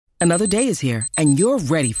Another day is here, and you're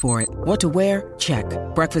ready for it. What to wear? Check.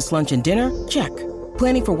 Breakfast, lunch, and dinner? Check.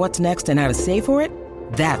 Planning for what's next and how to save for it?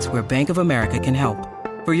 That's where Bank of America can help.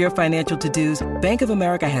 For your financial to-dos, Bank of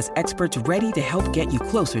America has experts ready to help get you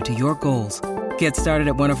closer to your goals. Get started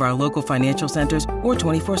at one of our local financial centers or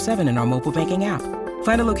 24/7 in our mobile banking app.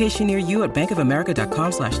 Find a location near you at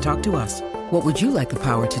bankofamerica.com/talktous. What would you like the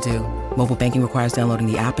power to do? Mobile banking requires downloading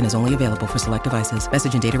the app and is only available for select devices.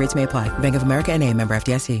 Message and data rates may apply. Bank of America N.A., member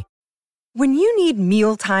FDIC. When you need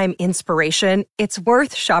mealtime inspiration, it's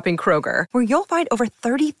worth shopping Kroger, where you'll find over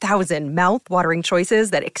 30,000 mouth-watering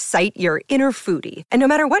choices that excite your inner foodie. And no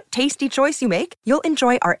matter what tasty choice you make, you'll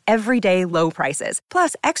enjoy our everyday low prices,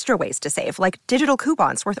 plus extra ways to save, like digital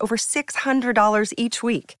coupons worth over $600 each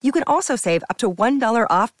week. You can also save up to $1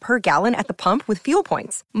 off per gallon at the pump with fuel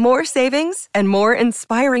points. More savings and more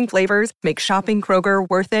inspiring flavors make shopping Kroger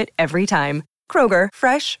worth it every time. Kroger,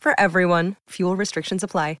 fresh for everyone. Fuel restrictions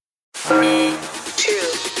apply. 3, 2,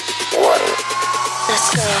 1.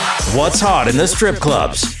 Let's go. What's hot in the strip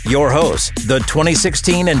clubs? Your hosts, the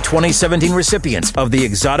 2016 and 2017 recipients of the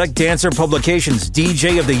Exotic Dancer Publications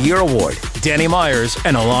DJ of the Year Award, Danny Myers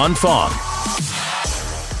and Alon Fong.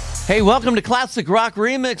 Hey, welcome to Classic Rock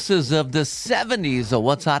Remixes of the 70s, a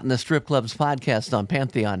What's Hot in the Strip Clubs podcast on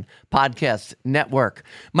Pantheon Podcast Network.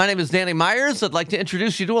 My name is Danny Myers. I'd like to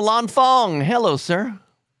introduce you to Alon Fong. Hello, sir.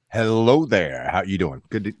 Hello there. How you doing?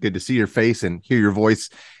 Good to see your face and hear your voice.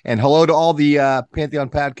 And hello to all the Pantheon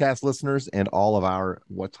podcast listeners and all of our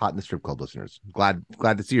What's Hot in the Strip Club listeners. Glad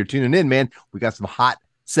to see you're tuning in, man. We got some hot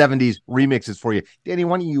 70s remixes for you. Danny,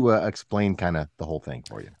 why don't you explain kind of the whole thing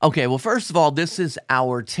for you? Okay, well, first of all, this is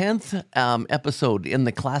our 10th episode in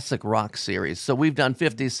the Classic Rock series. So we've done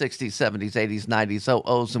 50s, 60s, 70s, 80s, 90s,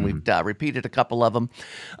 00s, and we've repeated a couple of them.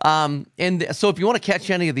 And so if you want to catch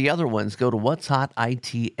any of the other ones, go to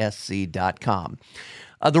what'shotitsc.com.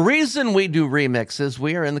 The reason we do remixes,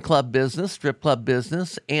 we are in the club business, strip club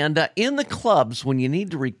business, and in the clubs, when you need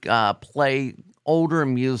to play older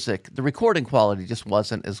music, the recording quality just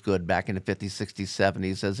wasn't as good back in the 50s, 60s,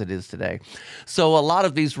 70s as it is today. So a lot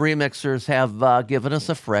of these remixers have given us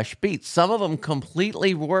a fresh beat. Some of them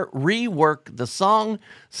completely rework the song.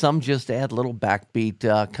 Some just add a little backbeat,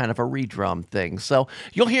 kind of a redrum thing. So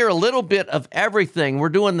you'll hear a little bit of everything. We're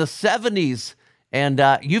doing the 70s, and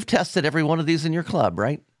you've tested every one of these in your club,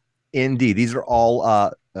 right? Indeed. These are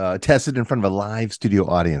all tested in front of a live studio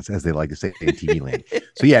audience, as they like to say in TV land.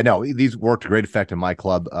 So yeah, no, these worked to great effect in my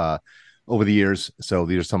club over the years. So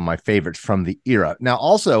these are some of my favorites from the era. Now,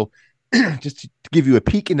 also, just to give you a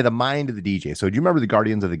peek into the mind of the DJ. So do you remember the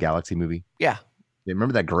Guardians of the Galaxy movie? Yeah. You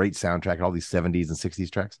remember that great soundtrack, all these 70s and 60s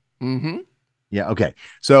tracks? Mm-hmm. Yeah, okay.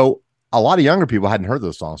 So a lot of younger people hadn't heard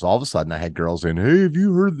those songs. So all of a sudden, I had girls saying, hey, have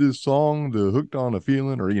you heard this song, the Hooked on a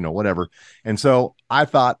Feeling, or, whatever. And so I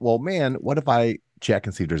thought, well, man, what if I check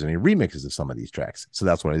and see if there's any remixes of some of these tracks? So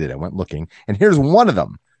that's what I did. I went looking, and here's one of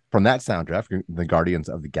them from that soundtrack, the Guardians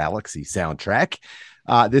of the Galaxy soundtrack.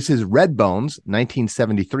 This is Redbone's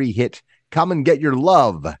 1973 hit, Come and Get Your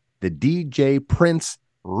Love, the DJ Prince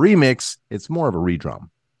remix. It's more of a redrum.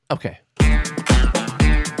 Okay.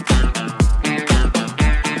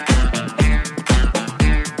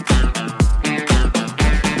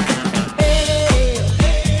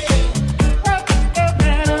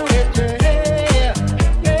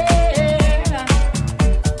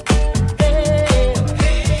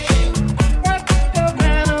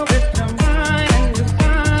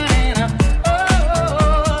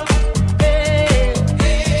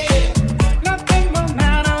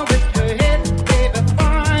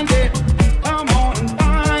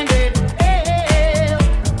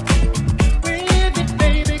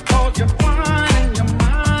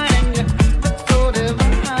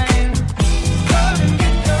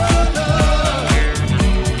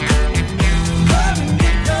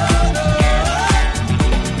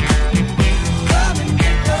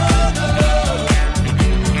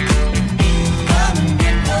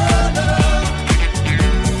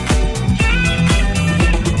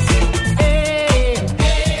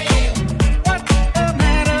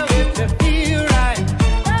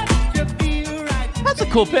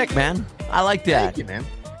 Cool pick, man. I like that. Thank you, man.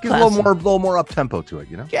 Give a little more up tempo to it,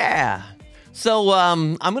 Yeah. So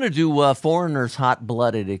I'm going to do Foreigner's Hot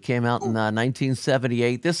Blooded. It came out in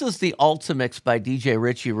 1978. This is the Ultimix by DJ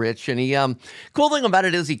Richie Rich, and he cool thing about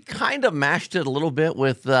it is he kind of mashed it a little bit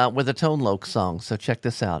with a Tone Loc song. So check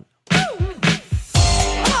this out.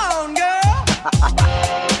 Come on, girl.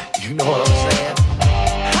 You know what I'm saying?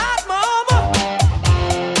 Hot mama.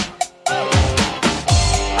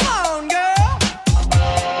 Come on, girl.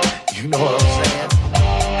 You know what I'm saying?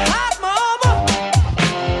 Hot mama.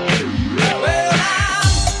 Well,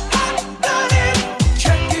 I'm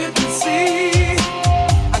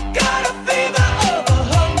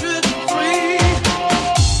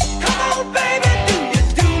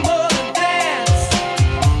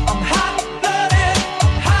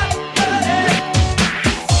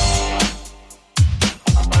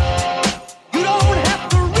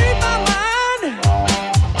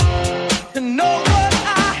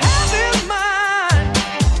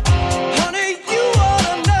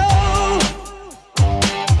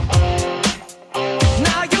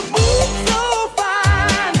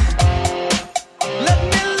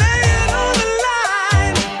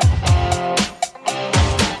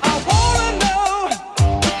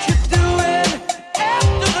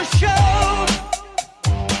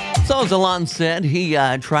Well, as Alon said, he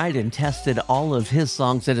tried and tested all of his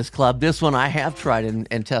songs at his club. This one I have tried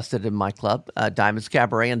and tested in my club, Diamonds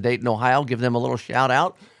Cabaret in Dayton, Ohio. Give them a little shout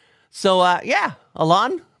out. So, yeah,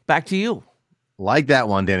 Alon, back to you. Like that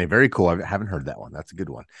one, Danny. Very cool. I haven't heard that one. That's a good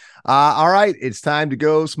one. All right. It's time to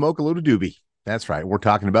go smoke a little doobie. That's right. We're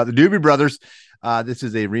talking about the Doobie Brothers. This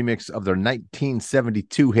is a remix of their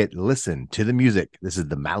 1972 hit, Listen to the Music. This is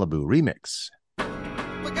the Malibu remix.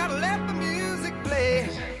 We gotta let the music play.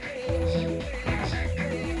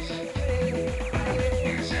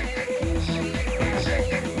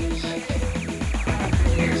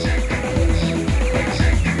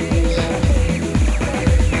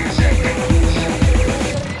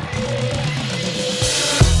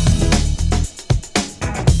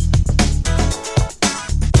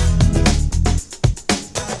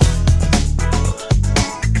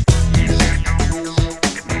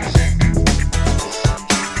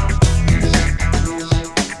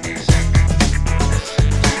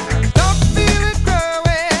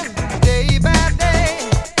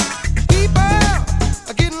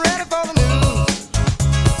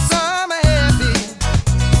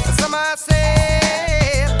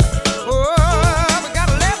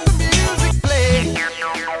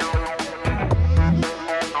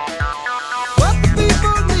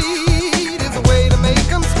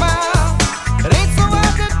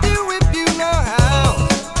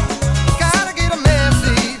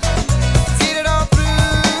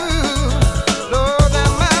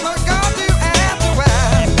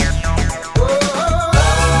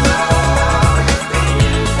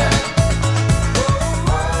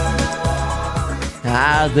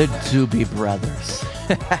 The Doobie Brothers.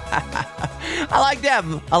 I like that,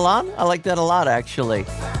 Alon. I like that a lot, actually.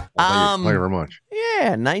 Thank you very much.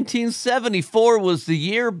 Yeah, 1974 was the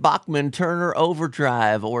year. Bachman Turner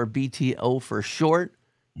Overdrive, or BTO for short.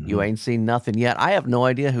 You ain't seen nothing yet. I have no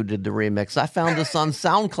idea who did the remix. I found this on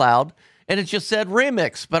SoundCloud, and it just said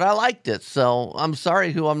remix, but I liked it, so I'm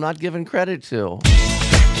sorry who I'm not giving credit to.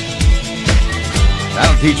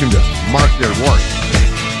 That'll teach them to mark their work.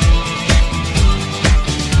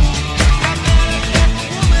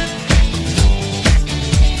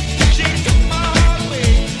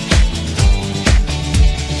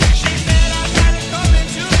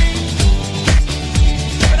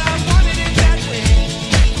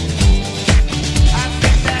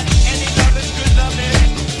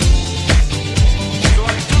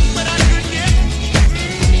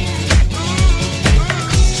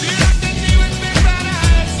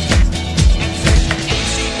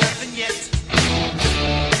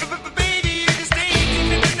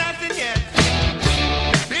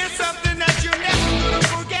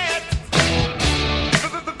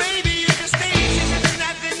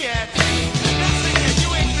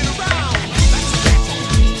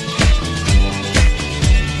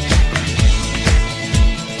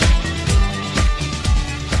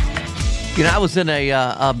 You know, I was in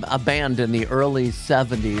a band in the early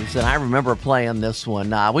 70s, and I remember playing this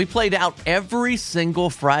one. We played out every single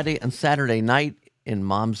Friday and Saturday night in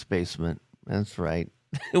Mom's basement. That's right.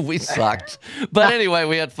 We sucked. But anyway,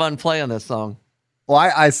 we had fun playing this song. Well,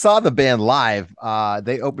 I saw the band live.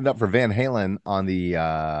 They opened up for Van Halen on the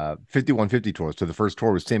 5150 tour. So the first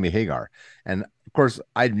tour was Sammy Hagar. And, of course,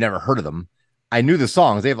 I'd never heard of them. I knew the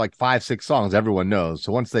songs. They have like 5-6 songs everyone knows.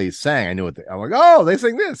 So once they sang, I knew what I'm like, oh, they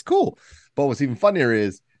sing this. Cool. But what's even funnier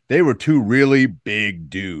is they were two really big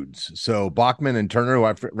dudes. So Bachman and Turner,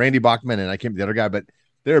 Randy Bachman, and I can't be the other guy, but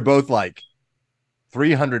they're both like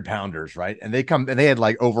 300 pounders, right? And they had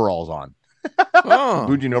like overalls on,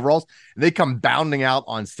 blue jean overalls. And they come bounding out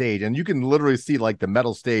on stage, and you can literally see like the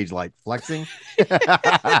metal stage like flexing.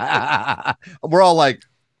 We're all like,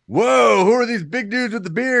 whoa, who are these big dudes with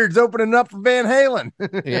the beards opening up for Van Halen?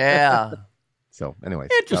 Yeah. So anyway,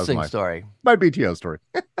 Interesting story. My BTO story.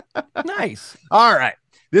 Nice. All right.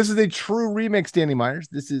 This is a true remix, Danny Myers.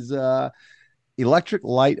 This is Electric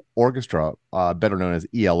Light Orchestra, better known as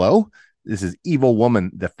ELO. This is Evil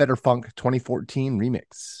Woman, the Fetterfunk 2014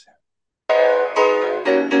 remix.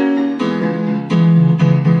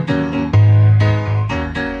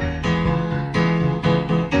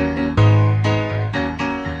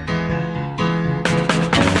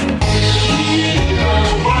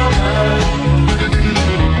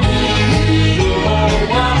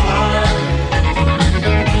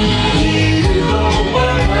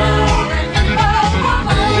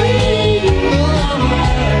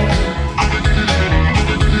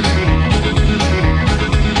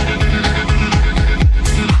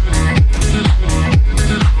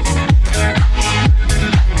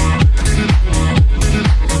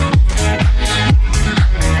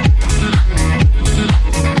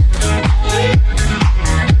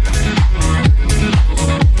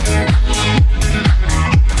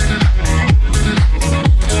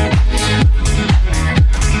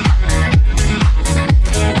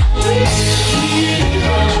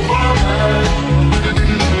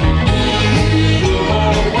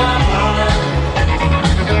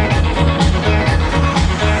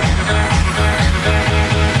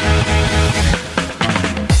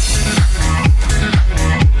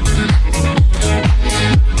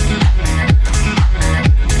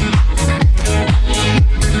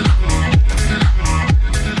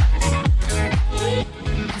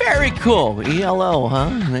 cool. ELO, huh?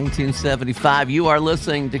 1975. You are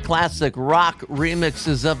listening to classic rock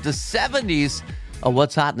remixes of the 70s of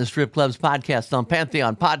What's Hot in the Strip Clubs podcast on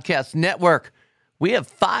Pantheon Podcast Network. We have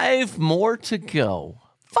 5 more to go.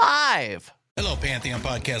 5! Hello, Pantheon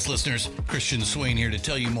Podcast listeners. Christian Swain here to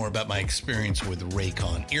tell you more about my experience with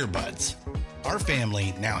Raycon earbuds. Our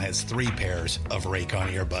family now has 3 pairs of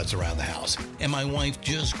Raycon earbuds around the house, and my wife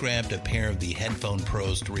just grabbed a pair of the Headphone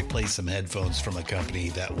Pros to replace some headphones from a company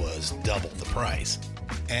that was double the price.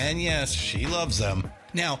 And yes, she loves them.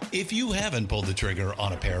 Now, if you haven't pulled the trigger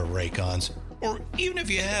on a pair of Raycons, or even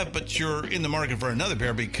if you have, but you're in the market for another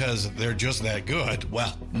pair because they're just that good,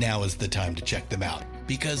 well, now is the time to check them out,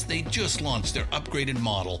 because they just launched their upgraded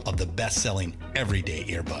model of the best-selling everyday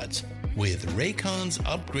earbuds. With Raycon's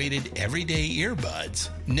upgraded everyday earbuds,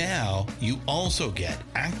 now you also get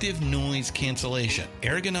active noise cancellation,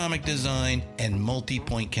 ergonomic design, and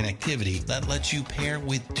multi-point connectivity that lets you pair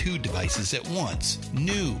with 2 devices at once.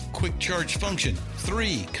 New quick charge function,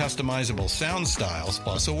 3 customizable sound styles,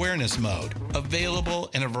 plus awareness mode.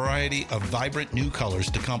 Available in a variety of vibrant new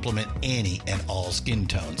colors to complement any and all skin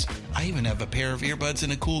tones. I even have a pair of earbuds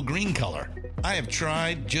in a cool green color. I have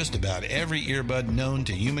tried just about every earbud known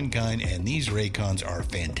to humankind, and these Raycons are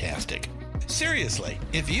fantastic. Seriously,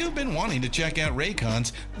 if you've been wanting to check out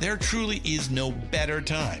Raycons, there truly is no better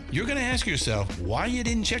time. You're going to ask yourself why you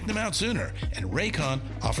didn't check them out sooner, and Raycon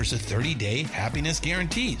offers a 30-day happiness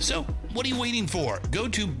guarantee. So what are you waiting for? Go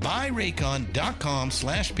to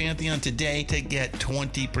buyraycon.com/Pantheon today to get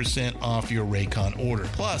 20% off your Raycon order,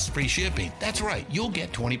 plus free shipping. That's right, you'll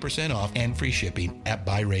get 20% off and free shipping at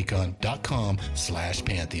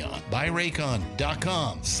buyraycon.com/Pantheon.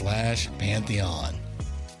 buyraycon.com/Pantheon.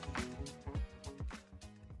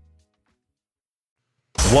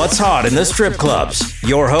 What's hot in the strip clubs?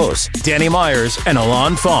 Your hosts, Danny Myers and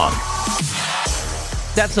Alon Fong.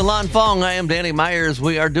 That's Alon Fong. I am Danny Myers.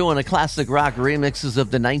 We are doing a classic rock remixes of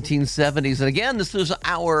the 1970s. And again, this is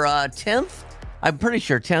our 10th, I'm pretty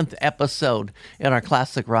sure 10th episode in our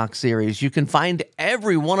classic rock series. You can find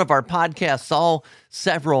every one of our podcasts, all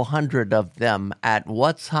several hundred of them, at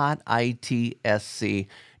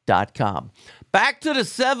what'shotitsc.com. Back to the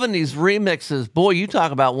 70s remixes. Boy, you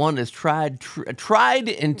talk about one that's tried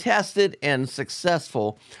and tested and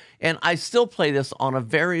successful. And I still play this on a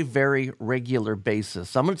very, very regular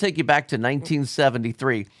basis. I'm going to take you back to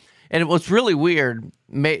 1973. And it was really weird.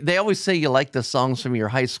 They always say you like the songs from your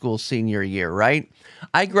high school senior year, right?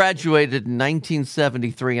 I graduated in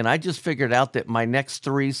 1973, and I just figured out that my next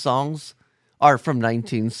 3 songs are from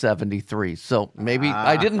 1973. So maybe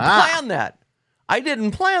I didn't plan that.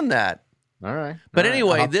 All right. But all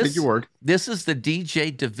anyway, right. Take your word. This is the DJ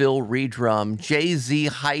DeVille redrum, Jay-Z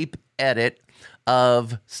hype edit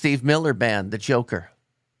of Steve Miller Band, The Joker.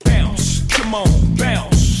 Bounce, come on,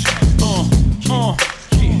 bounce.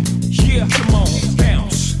 Yeah, come on,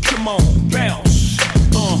 bounce, come on, bounce.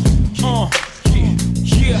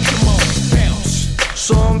 Yeah, come on, bounce.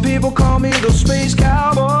 Some people call me the space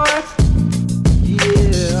cowboy.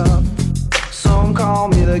 Yeah. Some call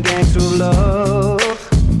me the gangster of love.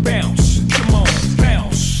 Bounce, come on,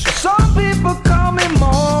 bounce. Some people call me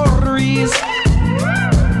Maurice.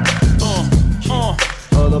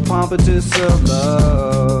 Or the pompatus of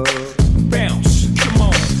love. Bounce, come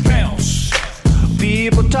on, bounce.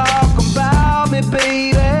 People talk about me,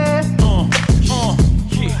 baby.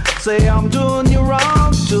 Yeah. Say I'm doing you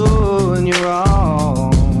wrong, doing you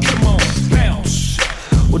wrong. Come on, bounce.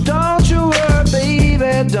 Well, don't you worry,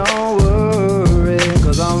 baby, don't worry.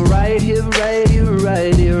 Cause I'm right here, right here,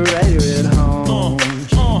 right here, right here at home.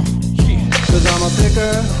 Yeah. Cause I'm a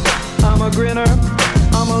picker, I'm a grinner,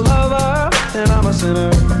 I'm a lover, and I'm a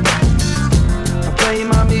sinner. I play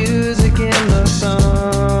my music in the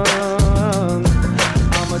sun.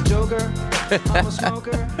 I'm a joker, I'm a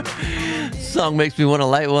smoker. Song makes me want to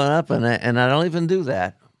light one up, and I don't even do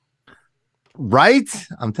that. Right?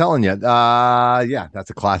 I'm telling you. Yeah, that's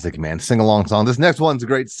a classic, man. Sing-along song. This next one's a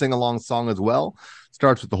great sing-along song as well.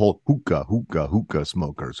 Starts with the whole hookah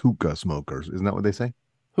smokers. Isn't that what they say?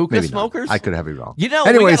 Hookah Maybe smokers? Not. I could have it wrong. You know,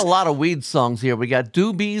 anyways, we got a lot of weed songs here. We got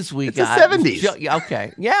doobies. It's the 70s.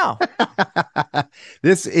 Okay, yeah.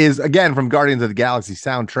 This is, again, from Guardians of the Galaxy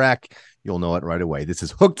soundtrack. You'll know it right away. This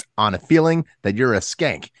is Hooked on a Feeling That You're a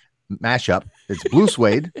Skank mashup. It's Blue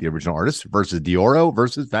Suede, the original artist, versus Dioro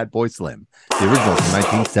versus Fatboy Slim. The original from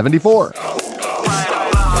 1974.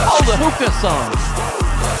 Oh, the hookah song.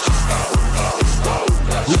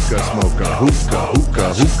 Hookah smoker,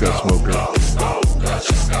 hookah smoker.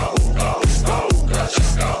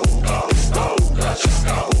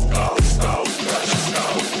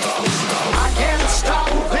 I can't stop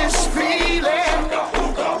this feeling.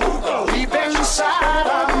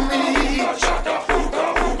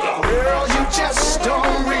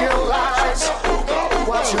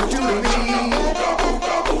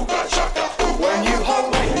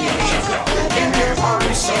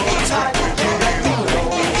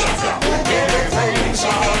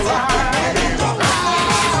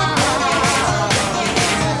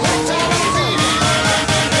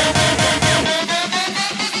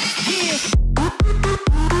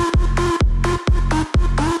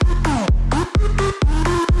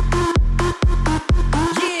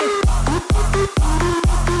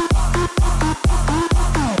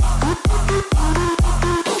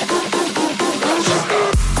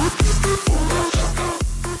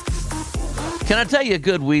 Can I tell you a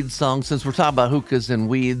good weed song since we're talking about hookahs and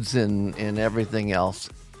weeds and everything else?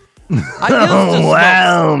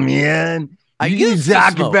 Wow, man. You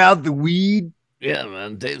talk about the weed? Yeah,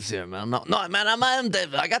 man. Dave's here, man. No, man, I'm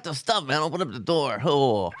Dave. I got the stuff, man. Open up the door.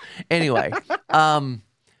 Oh. Anyway, I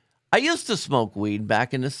used to smoke weed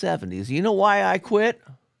back in the 70s. You know why I quit?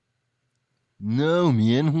 No,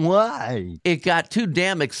 man. Why? It got too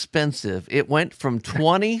damn expensive. It went from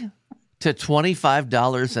 $20 to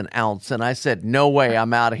 $25 an ounce. And I said, no way,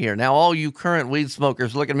 I'm out of here. Now, all you current weed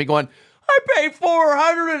smokers look at me going, I pay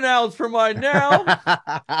 $400 an ounce for mine now.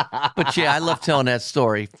 But yeah, I love telling that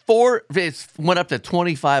story. It went up to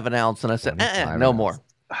 $25 an ounce, and I said, no more.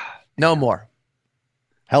 No more.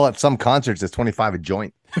 Hell, at some concerts, it's $25 a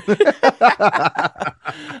joint.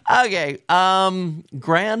 Okay.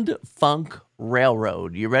 Grand Funk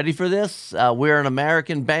Railroad. You ready for this? We're an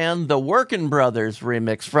American band, the Workin' Brothers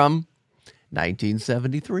remix from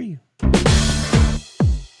 1973.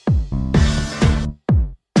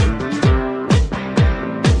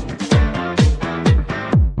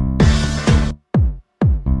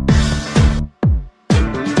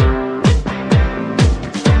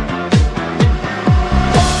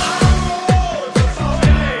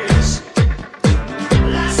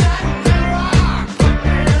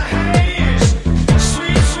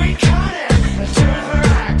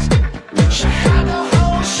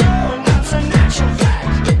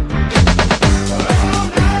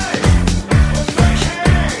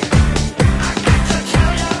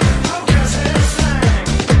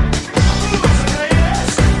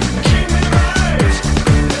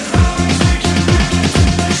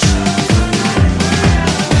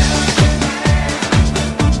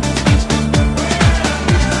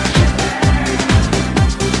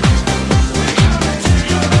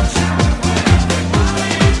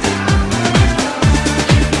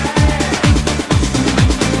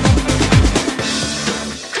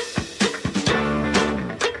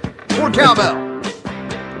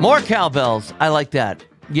 More cowbells. I like that.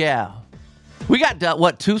 Yeah. We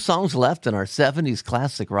got, 2 songs left in our 70s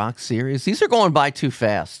classic rock series. These are going by too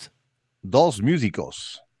fast. Dos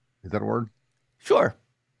músicos. Is that a word? Sure.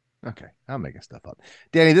 Okay. I'm making stuff up.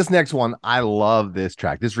 Danny, this next one, I love this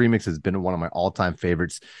track. This remix has been one of my all-time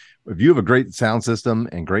favorites. If you have a great sound system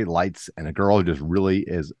and great lights and a girl who just really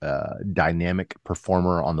is a dynamic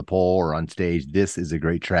performer on the pole or on stage, this is a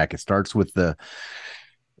great track. It starts with the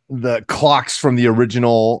clocks from the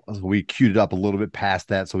original. We queued it up a little bit past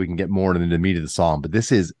that so we can get more into the meat of the song. But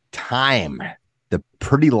this is Time, the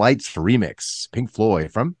Pretty Lights remix, Pink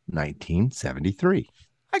Floyd from 1973.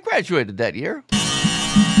 I graduated that year.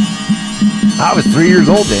 I was 3 years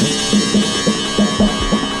old then.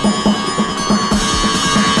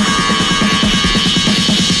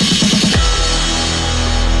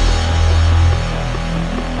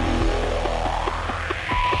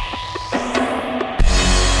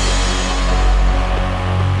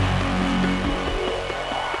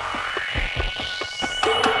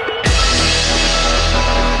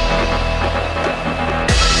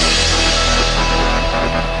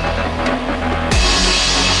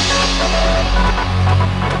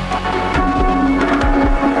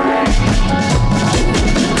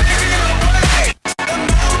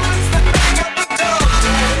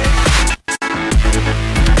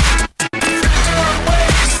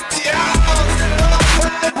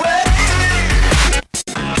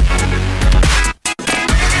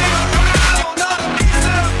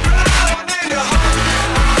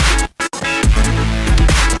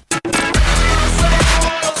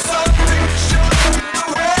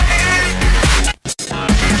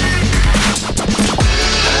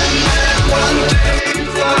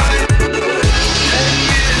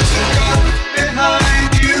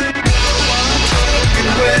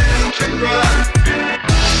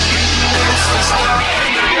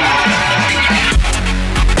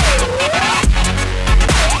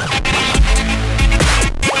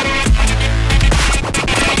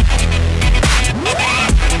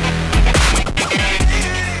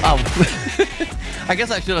 I guess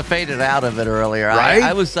I should have faded out of it earlier. Right?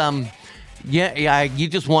 I was yeah. You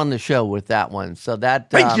just won the show with that one. So that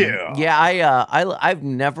thank you. Yeah, I've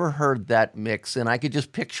never heard that mix, and I could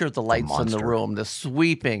just picture the lights in the room, the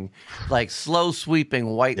sweeping, like slow sweeping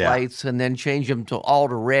white lights, and then change them to all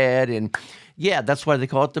to red, and yeah, that's why they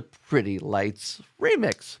call it the Pretty Lights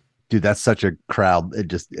remix. Dude, that's such a crowd.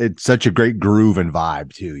 It's such a great groove and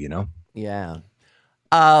vibe too. You know. Yeah.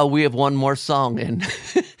 We have one more song, and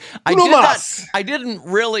I didn't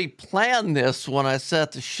really plan this when I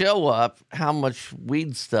set the show up, how much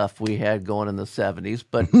weed stuff we had going in the 70s,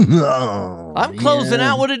 but I'm closing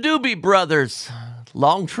out with the Doobie Brothers.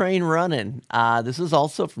 Long Train Running. This is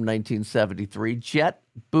also from 1973. Jet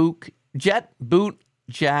Boot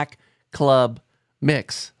Jack Club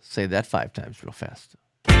Mix. Say that 5 times real fast.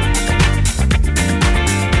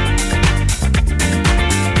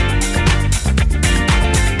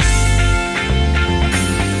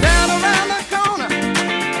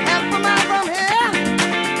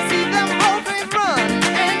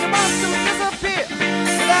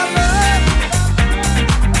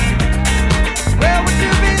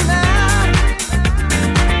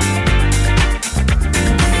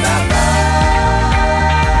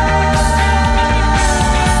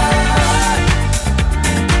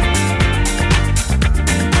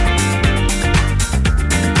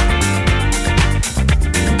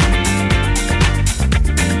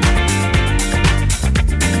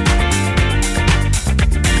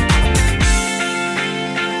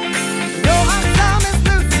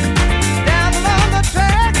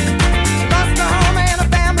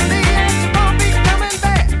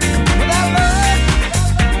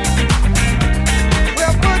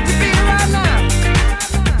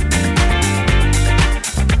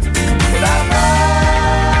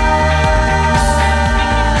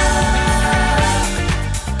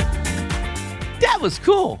 Was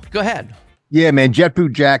cool. Go ahead. Yeah, man. Jet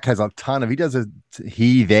Boot Jack has a ton of,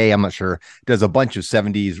 I'm not sure, does a bunch of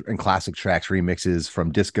 70s and classic tracks remixes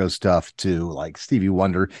from disco stuff to like Stevie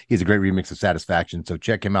Wonder. He has a great remix of Satisfaction, so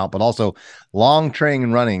check him out. But also Long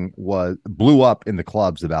Train Running blew up in the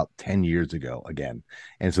clubs about 10 years ago again.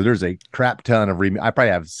 And so there's a crap ton of I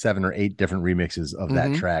probably have 7 or 8 different remixes of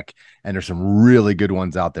that track, and there's some really good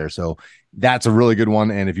ones out there. So that's a really good one.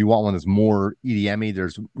 And if you want one that's more EDM-y,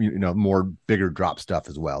 there's more bigger drop stuff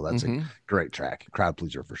as well. That's a great track. Crowd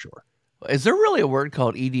pleaser for sure. Is there really a word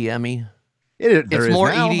called EDM-y? It's more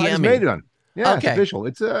EDM-y. I just made it on. Yeah, okay. It's official.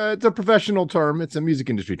 It's a professional term. It's a music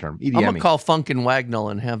industry term. EDM-y. I'm gonna call Funk and Wagnall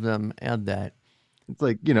and have them add that. It's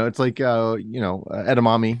like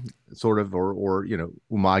edamame sort of, or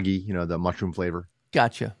umagi, the mushroom flavor.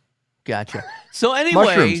 Gotcha. So anyway,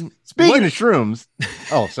 mushrooms. Speaking of shrooms.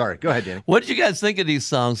 Oh, sorry. Go ahead, Danny. What did you guys think of these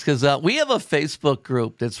songs? Because we have a Facebook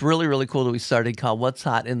group that's really, really cool that we started called What's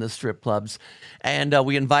Hot in the Strip Clubs. And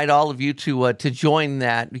we invite all of you to join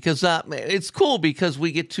that because it's cool because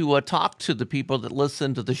we get to talk to the people that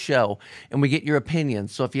listen to the show and we get your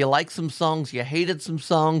opinions. So if you like some songs, you hated some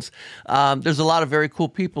songs, there's a lot of very cool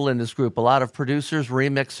people in this group, a lot of producers,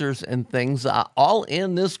 remixers, and things all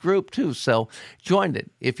in this group too. So join it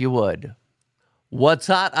if you would. What's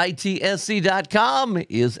Hot, ITSC.com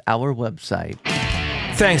is our website.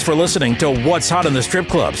 Thanks for listening to What's Hot in the Strip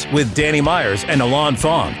Clubs with Danny Myers and Alon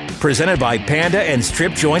Fong. Presented by Panda and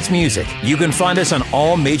Strip Joints Music. You can find us on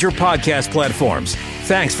all major podcast platforms.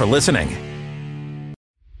 Thanks for listening.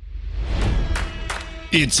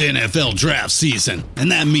 It's NFL draft season,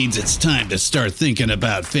 and that means it's time to start thinking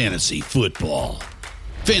about fantasy football.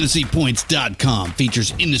 FantasyPoints.com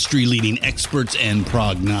features industry-leading experts and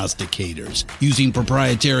prognosticators using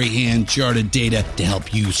proprietary hand-charted data to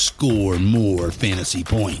help you score more fantasy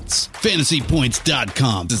points.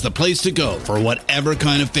 FantasyPoints.com is the place to go for whatever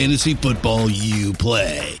kind of fantasy football you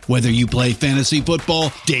play. Whether you play fantasy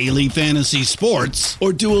football, daily fantasy sports,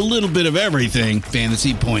 or do a little bit of everything,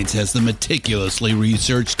 Fantasy Points has the meticulously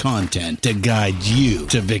researched content to guide you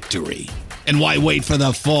to victory. And why wait for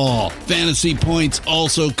the fall? Fantasy Points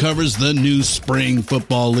also covers the new spring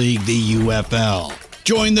football league, the UFL.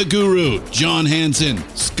 Join the guru, John Hansen,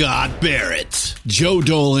 Scott Barrett, Joe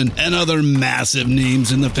Dolan, and other massive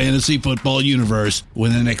names in the fantasy football universe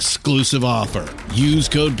with an exclusive offer. Use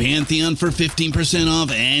code Pantheon for 15% off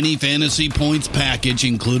any Fantasy Points package,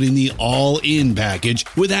 including the all-in package,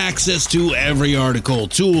 with access to every article,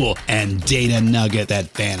 tool, and data nugget that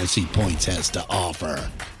Fantasy Points has to offer.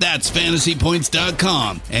 That's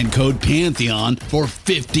FantasyPoints.com and code Pantheon for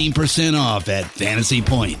 15% off at Fantasy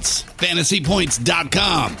Points.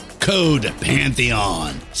 FantasyPoints.com, code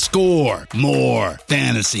Pantheon. Score more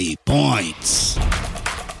fantasy points.